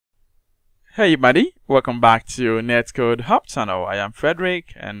Hey buddy, welcome back to Netcode-Hub channel. I am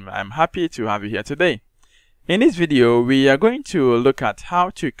Frederick and I'm happy to have you here today. In this video, we are going to look at how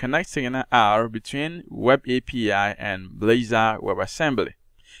to connect SignalR between Web API and Blazor WebAssembly.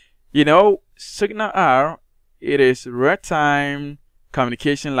 You know, SignalR, it is real-time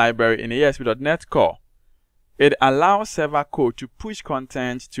communication library in ASP.NET Core. It allows server code to push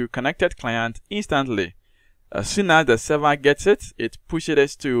content to connected client instantly. As soon as the server gets it, it pushes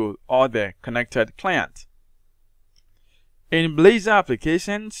it to all the connected clients. In Blazor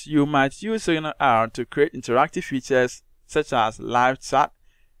applications, you might use SignalR to create interactive features such as live chat,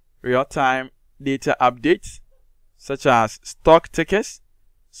 real-time data updates, such as stock tickets,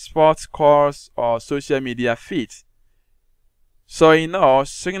 sports scores, or social media feeds. So in all,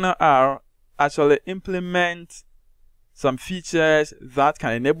 SignalR actually implements some features that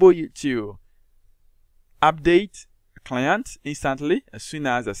can enable you to update a client instantly as soon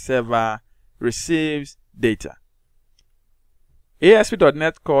as the server receives data.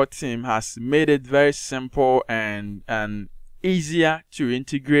 ASP.NET Core team has made it very simple and easier to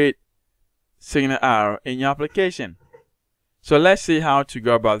integrate SignalR in your application. So let's see how to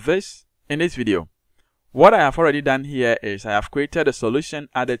go about this in this video. What I have already done here is I have created a solution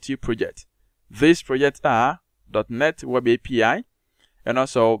added to project. These projects are .NET Web API and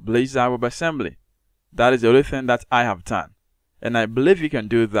also Blazor WebAssembly. That is the only thing that I have done. And I believe you can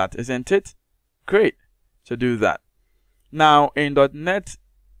do that, isn't it? Great. So do that. Now, in .NET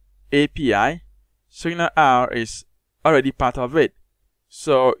API, SignalR is already part of it.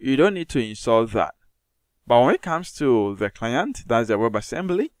 So you don't need to install that. But when it comes to the client, that's the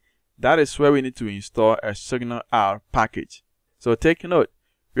WebAssembly, that is where we need to install a SignalR package. So take note,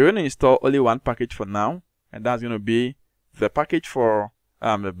 we're going to install only one package for now, and that's going to be the package for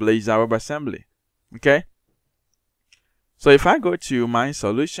the Blazor WebAssembly. Okay, so if I go to my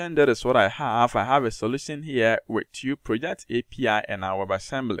solution, that is what I have. I have a solution here with two projects, API and our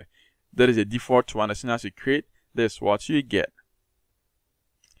WebAssembly. That is a default one. As soon as you create, this is what you get.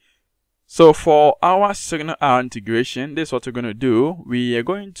 So for our SignalR integration, this is what we're going to do. We are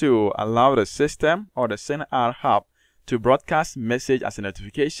going to allow the system or the SignalR-Hub to broadcast message as a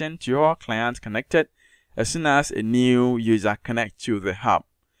notification to your client connected as soon as a new user connects to the hub.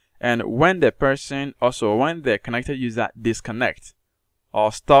 And when the connected user disconnects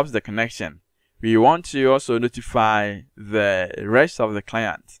or stops the connection, we want to also notify the rest of the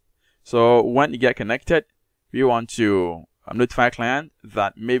client. So when you get connected, we want to notify client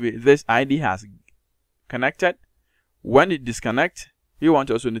that maybe this ID has connected. When you disconnect, we want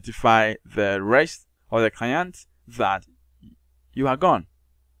to also notify the rest of the client that you are gone.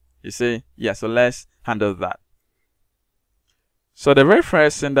 You see? Yeah, so let's handle that. So the very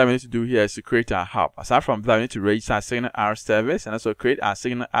first thing that we need to do here is to create our hub. Aside from that, we need to register our SignalR service and also create our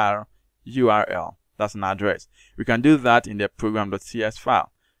SignalR URL. That's an address. We can do that in the program.cs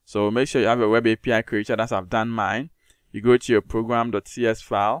file. So make sure you have a web API creator. That's I've done mine. You go to your program.cs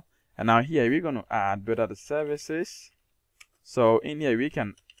file, and now here we're going to add build other services. So in here we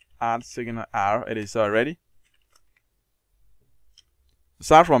can add SignalR. It is already.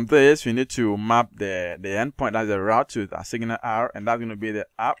 Aside from this, we need to map the endpoint, that's the route to the SignalR, and that's going to be the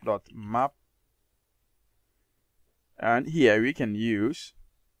app.map. And here we can use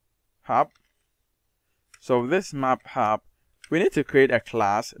hub. So this map hub, we need to create a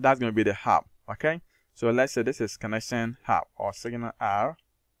class that's going to be the hub. Okay, so let's say this is connection hub or SignalR.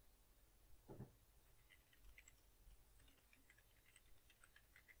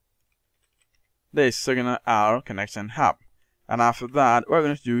 This is SignalR connection hub. And after that, what we're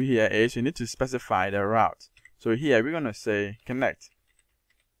going to do here is we need to specify the route. So here we're going to say connect.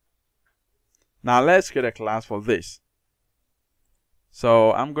 Now let's create a class for this.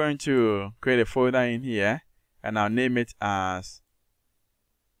 So I'm going to create a folder in here and I'll name it as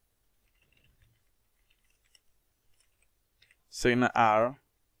SignalR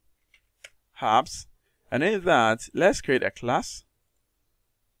Hubs. And in that, let's create a class.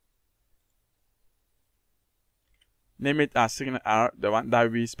 Name it as SignalR, the one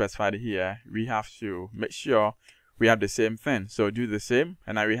that we specified here. We have to make sure we have the same thing. So do the same,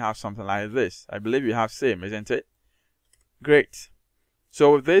 and now we have something like this. I believe we have same, isn't it? Great.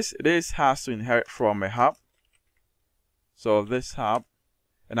 So with this has to inherit from a hub. So this hub,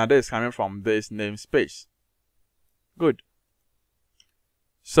 and now this is coming from this namespace. Good.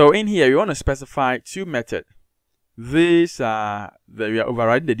 So in here, we want to specify two methods. These we are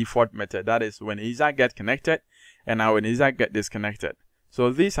overriding the default method. That is when user gets connected, and now when user get disconnected. So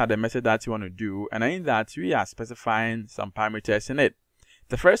these are the methods that you want to do, and in that we are specifying some parameters in it.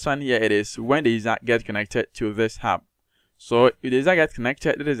 The first one here, it is when the user gets connected to this hub. So if the user gets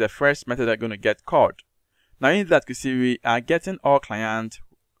connected, this is the first method that's going to get called. Now in that, you see we are getting all clients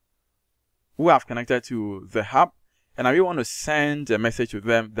who have connected to the hub, and now we want to send a message to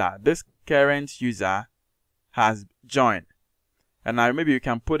them that this current user has joined. And now maybe you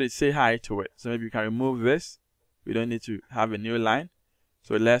can put it, say hi to it. So maybe you can remove this. We don't need to have a new line.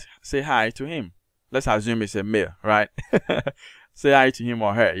 So let's say hi to him. Let's assume it's a male, right? Say hi to him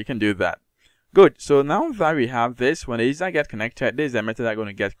or her. You can do that. Good. So now that we have this, when the user gets connected, this is a method that's going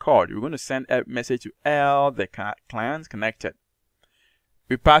to get called. We're going to send a message to all the clients connected.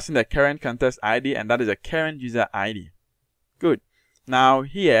 We pass in the current contest ID, and that is a current user ID. Good. Now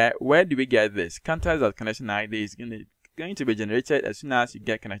here, where do we get this? Contest.connection ID is going to be generated as soon as you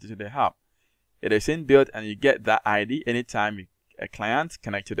get connected to the hub. It is inbuilt, and you get that ID anytime a client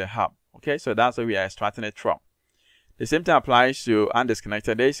connects to the hub. Okay, so that's where we are extracting it from. The same thing applies to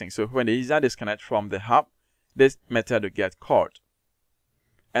undisconnected async. So when the user disconnects from the hub, this method will get called.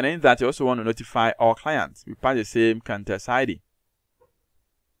 And in that, you also want to notify all clients. We pass the same contest ID.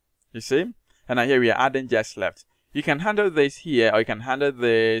 You see? And now here we are adding just left. You can handle this here, or you can handle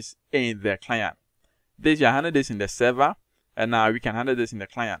this in the client. You handle this in the server, and now we can handle this in the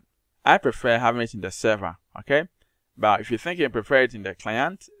client. I prefer having it in the server, okay? But if you think you prefer it in the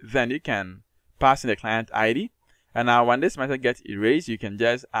client, then you can pass in the client ID. And now when this method gets erased, you can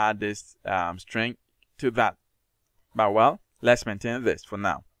just add this string to that. But well, let's maintain this for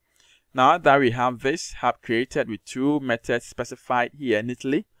now. Now that we have this hub created with two methods specified here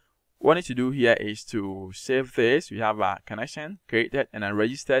neatly, what we need to do here is to save this. We have a connection created and then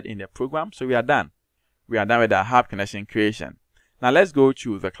registered in the program. So we are done. We are done with our hub connection creation. Now let's go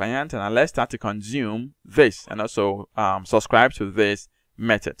to the client and let's start to consume this and also subscribe to this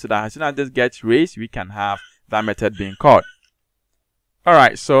method, so that as soon as this gets raised, we can have that method being called.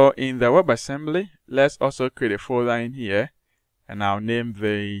 Alright, so in the WebAssembly, let's also create a folder in here, and I'll name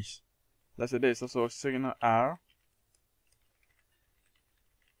this, let's say this also SignalR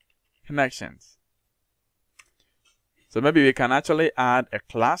connections. So maybe we can actually add a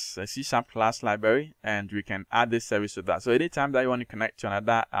class, a C# class library, and we can add this service to that. So anytime that you want to connect to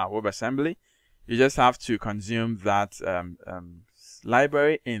another WebAssembly, you just have to consume that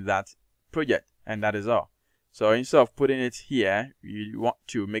library in that project, and that is all. So instead of putting it here, you want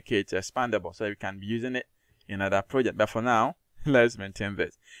to make it expandable so you can be using it in another project. But for now, let's maintain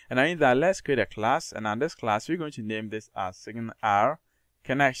this. And in that, let's create a class, and on this class, we're going to name this as SignalR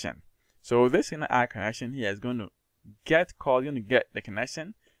connection. So this SignalR connection here is going to get called, you're going to get the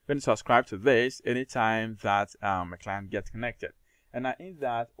connection. You're going to subscribe to this anytime that a client gets connected. And now in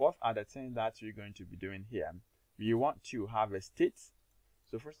that, what are the things that you're going to be doing here? You want to have a state.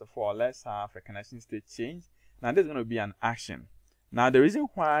 So first of all, let's have a connection state change. Now this is going to be an action. Now the reason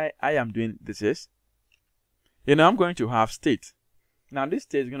why I am doing this is, I'm going to have state. Now this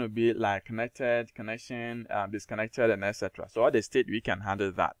state is going to be like connected, connection, disconnected, and etc. So all the state, we can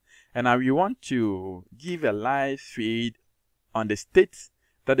handle that. And now we want to give a live feed on the state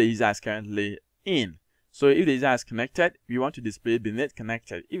that the user is currently in. So if the user is connected, we want to display beneath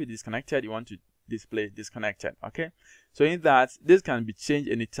connected. If it is connected, you want to display disconnected. Okay, so in that, this can be changed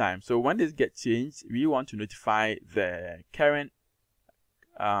anytime. So when this gets changed, we want to notify the current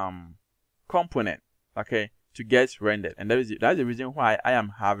component, okay, to get rendered. And that's the reason why I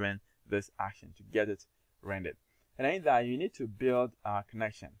am having this action, to get it rendered. And in that, you need to build a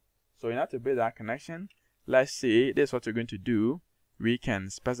connection. So in order to build that connection, let's see, this is what we're going to do. We can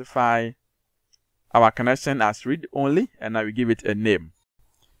specify our connection as read only, and now we give it a name.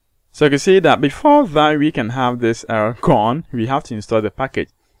 So you can see that before that we can have this error gone, we have to install the package.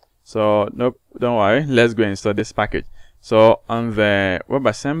 So nope, don't worry, let's go and install this package. So on the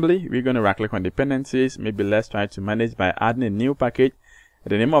WebAssembly, we're going to right click on dependencies. Maybe let's try to manage by adding a new package.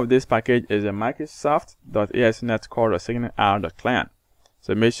 The name of this package is a Microsoft.asnetcode.signalr.client.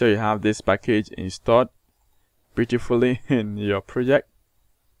 So make sure you have this package installed beautifully in your project.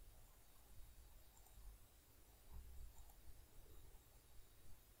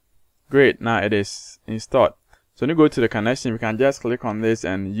 Great, now it is installed. So when you go to the connection, we can just click on this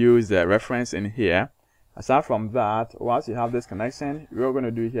and use the reference in here. Aside from that, once you have this connection, what we're going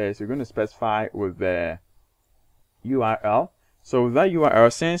to do here is we're going to specify with the URL. So with that URL,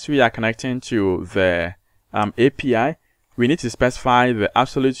 since we are connecting to the API, we need to specify the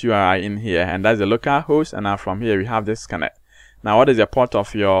absolute URI in here, and that's the local host. And now from here, we have this connect. Now, what is the port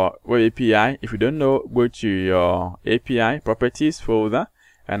of your web API? If you don't know, go to your API properties folder,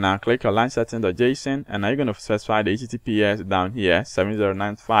 and now click on line setting.json, and now you're going to specify the HTTPS down here,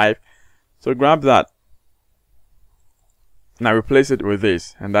 7095. So grab that. Now replace it with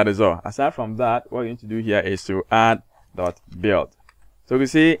this, and that is all. Aside from that, what you need to do here is to add build. So you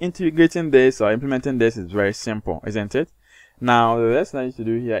see, integrating this or implementing this is very simple, isn't it? Now the next thing I need to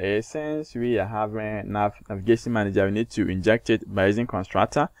do here is, since we are having navigation manager, we need to inject it by using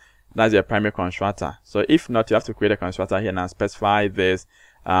constructor. That's your primary constructor. So if not, you have to create a constructor here and specify this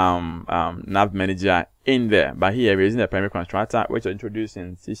nav manager in there. But here we're using the primary constructor, which was introduced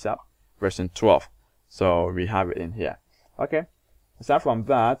in C# version 12. So we have it in here. Okay. Aside from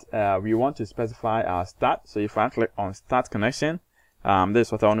that, we want to specify our start. So if I click on start connection, this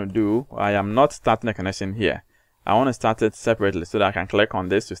is what I want to do. I am not starting a connection here. I want to start it separately so that I can click on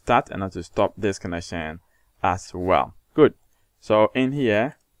this to start and not to stop this connection as well. Good. So in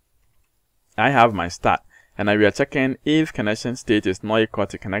here, I have my start, and now we are checking if connection state is not equal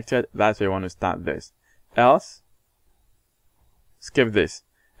to connected. That's where you want to start this. Else, skip this,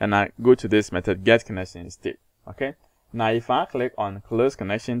 and I go to this method get connection state. Okay. Now if I click on close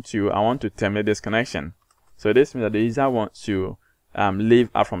connection to, I want to terminate this connection. So this means that the user wants to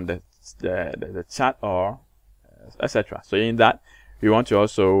leave out from the chat or etc. So in that, we want to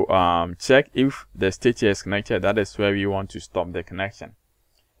also check if the state here is connected. That is where we want to stop the connection.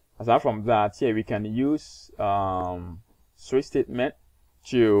 Aside from that, here we can use switch statement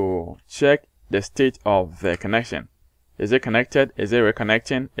to check the state of the connection. Is it connected? Is it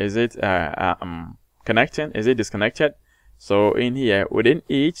reconnecting? Is it connecting? Is it disconnected? So in here, within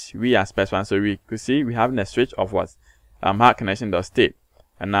each, we are specifying. So we could see we have a switch of what hard connection dot state.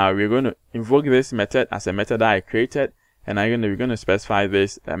 And now we're going to invoke this method as a method that I created, and we're going to specify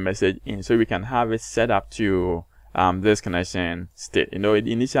this message in, so we can have it set up to this connection state. You know, it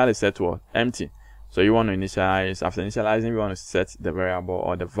initially set to empty, so you want to initialize. After initializing, we want to set the variable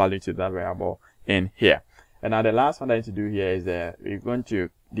or the value to that variable in here. And now the last one that I need to do here is that we're going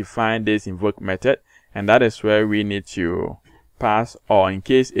to define this invoke method, and that is where we need to pass, or in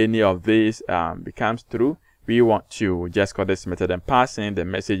case any of these becomes true, we want to just call this method and pass in the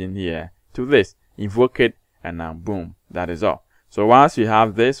message in here to this, invoke it, and now boom, that is all. So once we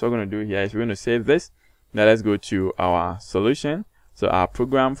have this, what we're going to do here is we're going to save this. Now let's go to our solution, so our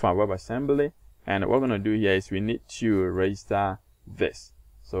program for our WebAssembly, and what we're going to do here is we need to register this.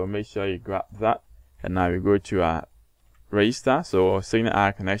 So make sure you grab that, and now we go to our register. So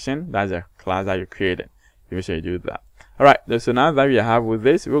SignalR connection, that's a class that you created. Make sure you do that. Alright, so now that we have with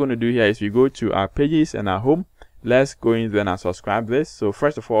this, what we're going to do here is we go to our pages and our home. Let's go in there and subscribe this. So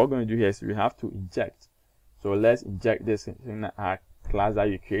first of all, what we're going to do here is we have to inject. So let's inject this in our class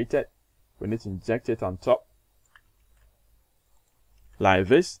that you created. We need to inject it on top like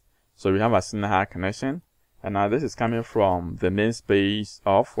this. So we have a SignalR connection, and now this is coming from the namespace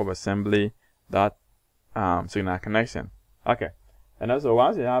of WebAssembly that SignalR connection. Okay. And also,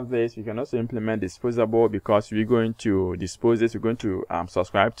 once you have this, you can also implement disposable, because we're going to dispose this. We're going to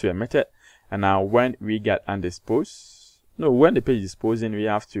subscribe to a method, and now when we get undisposed, when the page is disposing, we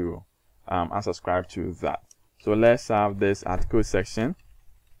have to unsubscribe to that. So let's have this at code section,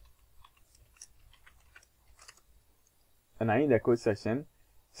 and now in the code section,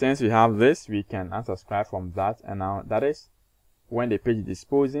 since we have this, we can unsubscribe from that, and now that is when the page is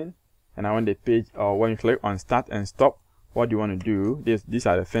disposing. And now when the page, or when you click on start and stop, what you want to do, these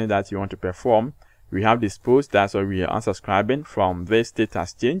are the things that you want to perform. We have disposed, that's why we are unsubscribing from this state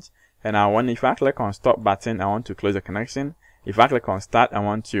has changed. And now if I click on stop button, I want to close the connection. If I click on start, I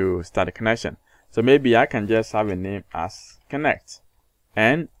want to start the connection. So maybe I can just have a name as connect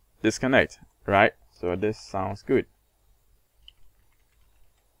and disconnect, right? So this sounds good.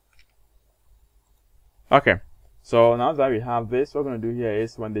 Okay, so now that we have this, what we're going to do here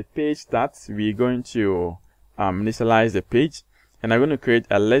is when the page starts, we're going to initialize the page, and I'm going to create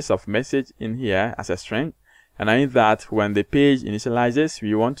a list of message in here as a string. And I know that when the page initializes,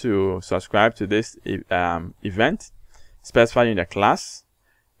 we want to subscribe to this event specified in the class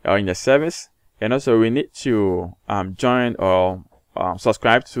or in the service, and also we need to join or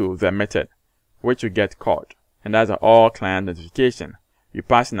subscribe to the method which will get called, and that's an all client notification. You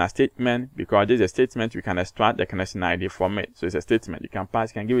pass in a statement, because this is a statement, we can extract the connection ID from it. So it's a statement. You can pass,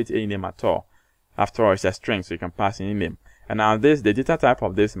 you can give it any name at all. After all, it's a string, so you can pass any name. And now the data type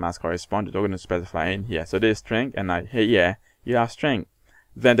of this must correspond to what we're going to specify in here. So this is string, and now here you have string.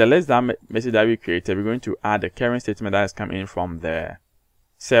 Then the list that message that we created, we're going to add the current statement that is coming in from the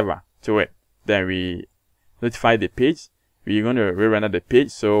server to it. Then we notify the page. We're going to re-render the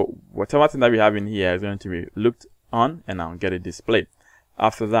page. So whatever thing that we have in here is going to be looked on, and I'll get it displayed.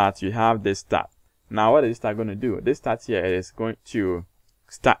 After that, you have this start. Now what is this start going to do? This start here is going to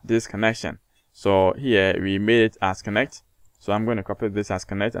start this connection. So here we made it as connect. So I'm going to copy this as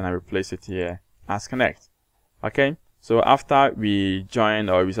connect, and I replace it here as connect. Okay. So after we join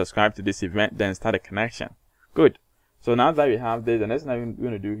or we subscribe to this event, then start a connection. Good. So now that we have this, the next thing we're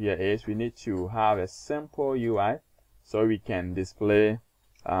going to do here is we need to have a simple UI so we can display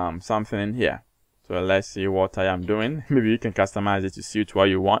something in here. So let's see what I am doing. Maybe you can customize it to suit what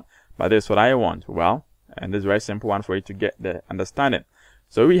you want, but this is what I want. Well, and this is a very simple one for you to get the understanding.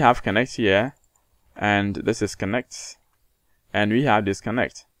 So we have connect here, and this is connect, and we have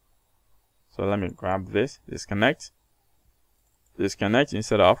disconnect. So let me grab this, disconnect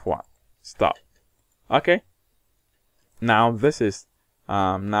instead of what? Stop. Okay. Now this is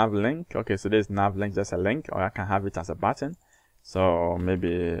nav link. Okay, so this nav link just a link, or I can have it as a button. So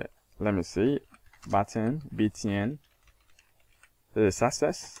maybe let me see, button btn. This is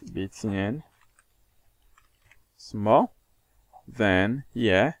access btn small. Then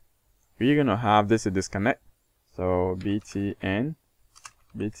here we're gonna have this is disconnect. So btn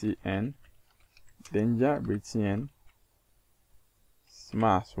danger btn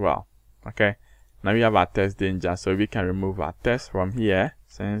small as well. Okay. Now we have our test danger, so we can remove our test from here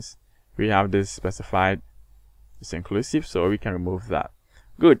since we have this specified it's inclusive, so we can remove that.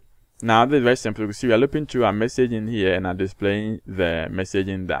 Good. Now this is very simple. You can see we are looping through our message in here and are displaying the message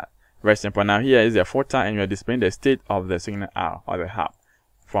in that. Very simple. Now here is the footer, and you are displaying the state of the SignalR or the hub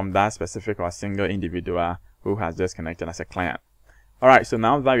from that specific or single individual who has just connected as a client. Alright, so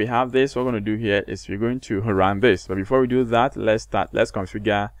now that we have this, what we're going to do here is we're going to run this. But before we do that, let's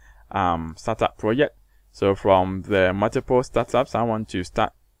configure startup project. So from the multiple startups, I want to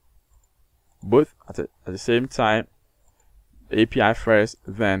start both at the same time, API first,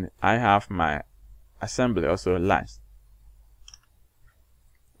 then I have my assembly also launched.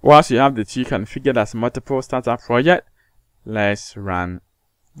 Once you have the two configured as multiple startup project, let's run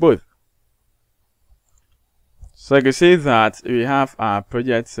both. So you can see that we have our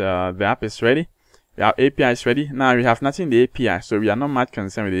project, the app is ready. Our API is ready. Now we have nothing in the API, so we are not much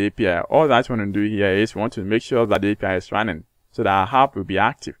concerned with the API. All that we want to do here is we want to make sure that the API is running so that our hub will be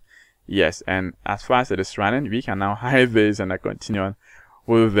active. Yes, and as far as it is running, we can now hide this and continue on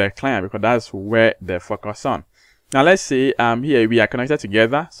with the client because that's where they focus on. Now let's say here we are connected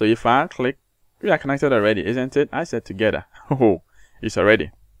together. So if I click, we are connected already, isn't it? I said together. Oh, it's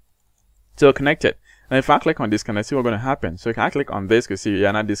already. So connected. Now if I click on disconnect, see what's going to happen. So if I click on this, you can see we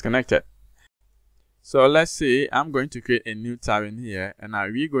are not disconnected. So let's say I'm going to create a new tab in here, and now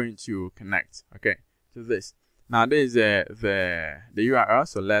we're going to connect, okay, to this. Now this is the URL,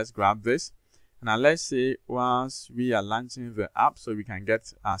 so let's grab this. Now let's say once we are launching the app, so we can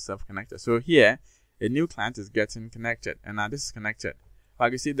get ourselves connected. So here, a new client is getting connected, and now this is connected.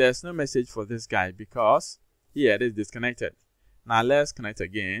 But you see, there's no message for this guy because here it is disconnected. Now let's connect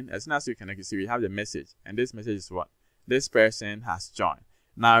again. As soon as we connect, you see we have the message, and this message is what? This person has joined.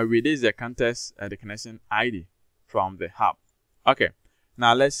 Now with this the context the connection ID from the hub. Okay.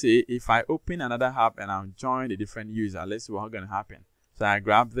 Now let's see if I open another hub and I'll join a different user. Let's see what's gonna happen. So I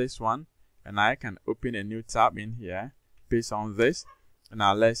grab this one and I can open a new tab in here, paste on this. And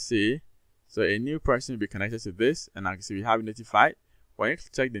now let's see. So a new person will be connected to this, and I can see we have notified. When you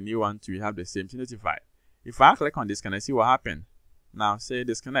check the new one too, we have the same thing notified. If I click on disconnect, see what happened. Now say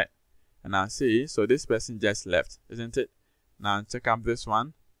disconnect. And now see, so this person just left, isn't it? Now check out this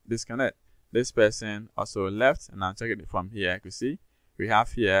one, disconnect. This person also left, and now check it from here. You can see we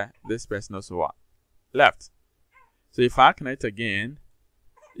have here this person also what? Left. So if I connect again,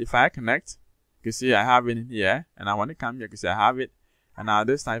 if I connect, you can see I have it in here, and I want to come here, you can see I have it. And now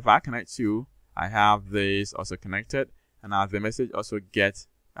this time if I connect to, I have this also connected, and now the message also gets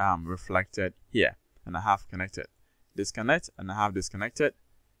reflected here, and I have connected. Disconnect, and I have disconnected.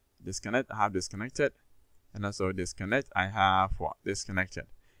 Disconnect, I have disconnected. And also disconnect, I have what? Disconnected.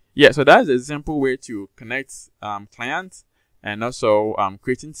 Yeah, so that's a simple way to connect clients, and also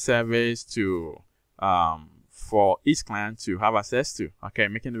creating service to for each client to have access to. Okay,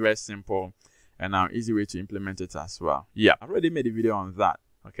 making it very simple and easy way to implement it as well. Yeah, I already made a video on that.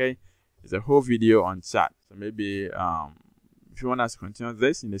 Okay, it's a whole video on chat. So maybe if you want us to continue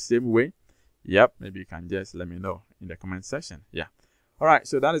this in the same way, yep, maybe you can just let me know in the comment section. Yeah. Alright,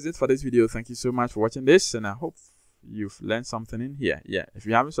 so that is it for this video. Thank you so much for watching this, and I hope you've learned something in here. Yeah, if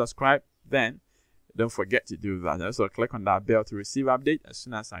you haven't subscribed, then don't forget to do that. Also click on that bell to receive update as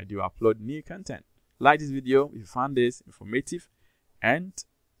soon as I do upload new content. Like this video if you found this informative and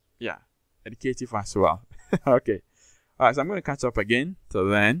yeah, educative as well. Okay. Alright, so I'm going to catch up again. Till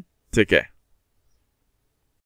then, take care.